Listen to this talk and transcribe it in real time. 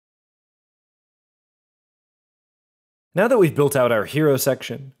Now that we've built out our hero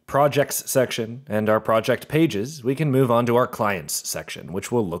section, projects section, and our project pages, we can move on to our clients section, which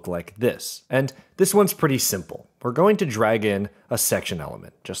will look like this. And this one's pretty simple. We're going to drag in a section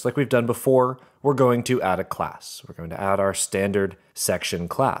element. Just like we've done before, we're going to add a class. We're going to add our standard section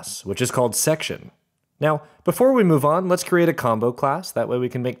class, which is called section. Now, before we move on, let's create a combo class. That way we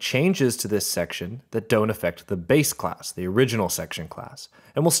can make changes to this section that don't affect the base class, the original section class.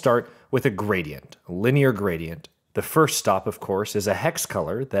 And we'll start with a gradient, a linear gradient. The first stop, of course, is a hex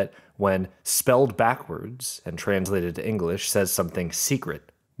color that, when spelled backwards and translated to English, says something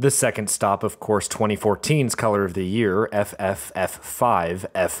secret. The second stop, of course, 2014's color of the year,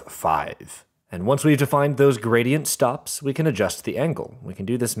 FFF5F5. And once we've defined those gradient stops, we can adjust the angle. We can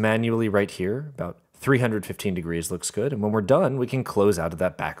do this manually right here, about 315 degrees looks good, and when we're done, we can close out of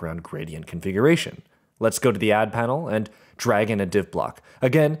that background gradient configuration. Let's go to the add panel and drag in a div block.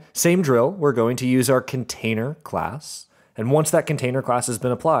 Again, same drill, we're going to use our container class, and once that container class has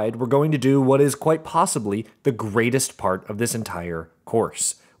been applied, we're going to do what is quite possibly the greatest part of this entire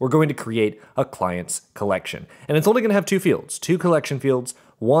course. We're going to create a client's collection, and it's only going to have two fields, two collection fields.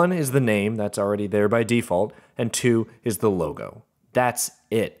 One is the name, that's already there by default, and two is the logo. That's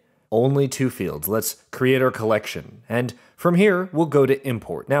it. Only two fields. Let's create our collection. And from here, we'll go to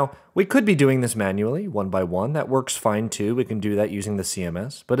import. Now, we could be doing this manually, one by one. That works fine too. We can do that using the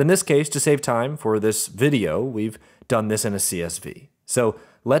CMS. But in this case, to save time for this video, we've done this in a CSV. So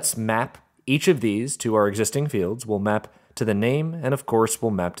let's map each of these to our existing fields. We'll map to the name, and of course,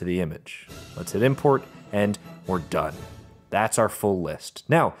 we'll map to the image. Let's hit import, and we're done. That's our full list.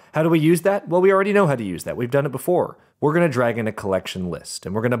 Now, how do we use that? Well, we already know how to use that. We've done it before. We're going to drag in a collection list,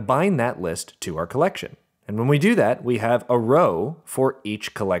 and we're going to bind that list to our collection. And when we do that, we have a row for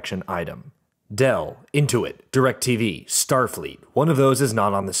each collection item. Dell, Intuit, DirecTV, Starfleet. One of those is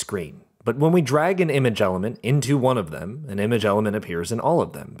not on the screen. But when we drag an image element into one of them, an image element appears in all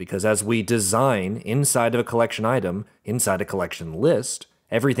of them, because as we design inside of a collection item, inside a collection list,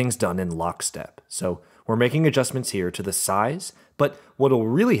 everything's done in lockstep. So we're making adjustments here to the size, but what'll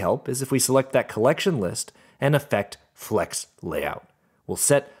really help is if we select that collection list and affect Flex Layout. We'll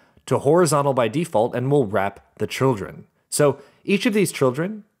set to horizontal by default, and we'll wrap the children. So each of these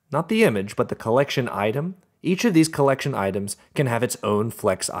children, not the image, but the collection item, each of these collection items can have its own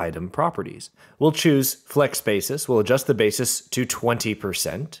flex item properties. We'll choose flex basis. We'll adjust the basis to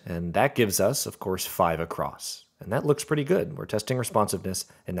 20%, and that gives us, of course, 5 across. And that looks pretty good. We're testing responsiveness,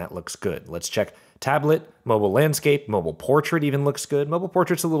 and that looks good. Let's check tablet, mobile landscape, mobile portrait even looks good. Mobile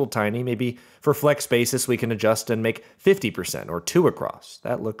portrait's a little tiny. Maybe for flex basis, we can adjust and make 50% or 2 across.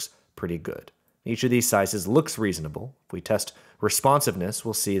 That looks pretty good. Each of these sizes looks reasonable. If we test responsiveness,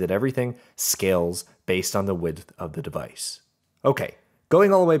 we'll see that everything scales based on the width of the device. Okay,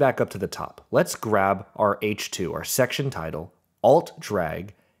 going all the way back up to the top, let's grab our H2, our section title,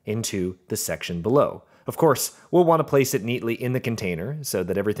 Alt-drag into the section below. Of course, we'll want to place it neatly in the container so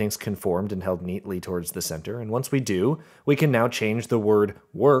that everything's conformed and held neatly towards the center. And once we do, we can now change the word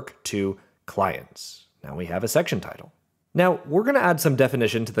work to clients. Now we have a section title. Now we're going to add some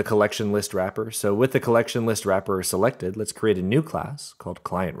definition to the collection list wrapper. So with the collection list wrapper selected, let's create a new class called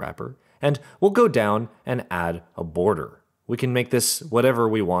client wrapper. And we'll go down and add a border. We can make this whatever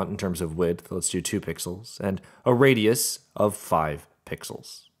we want in terms of width. Let's do 2 pixels and a radius of 5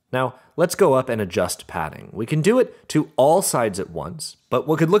 pixels. Now, let's go up and adjust padding. We can do it to all sides at once, but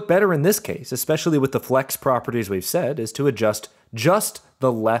what could look better in this case, especially with the flex properties we've said, is to adjust just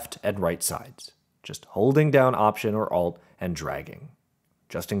the left and right sides. Just holding down Option or Alt and dragging.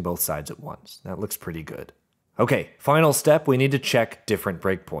 Adjusting both sides at once. That looks pretty good. Okay, final step, we need to check different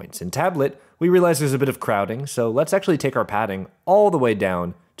breakpoints. In tablet, we realize there's a bit of crowding, so let's actually take our padding all the way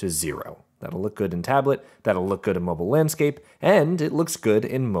down to 0. That'll look good in tablet, that'll look good in mobile landscape, and it looks good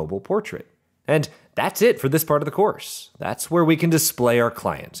in mobile portrait. And that's it for this part of the course. That's where we can display our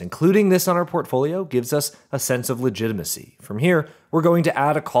clients. Including this on our portfolio gives us a sense of legitimacy. From here, we're going to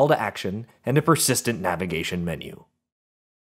add a call to action and a persistent navigation menu.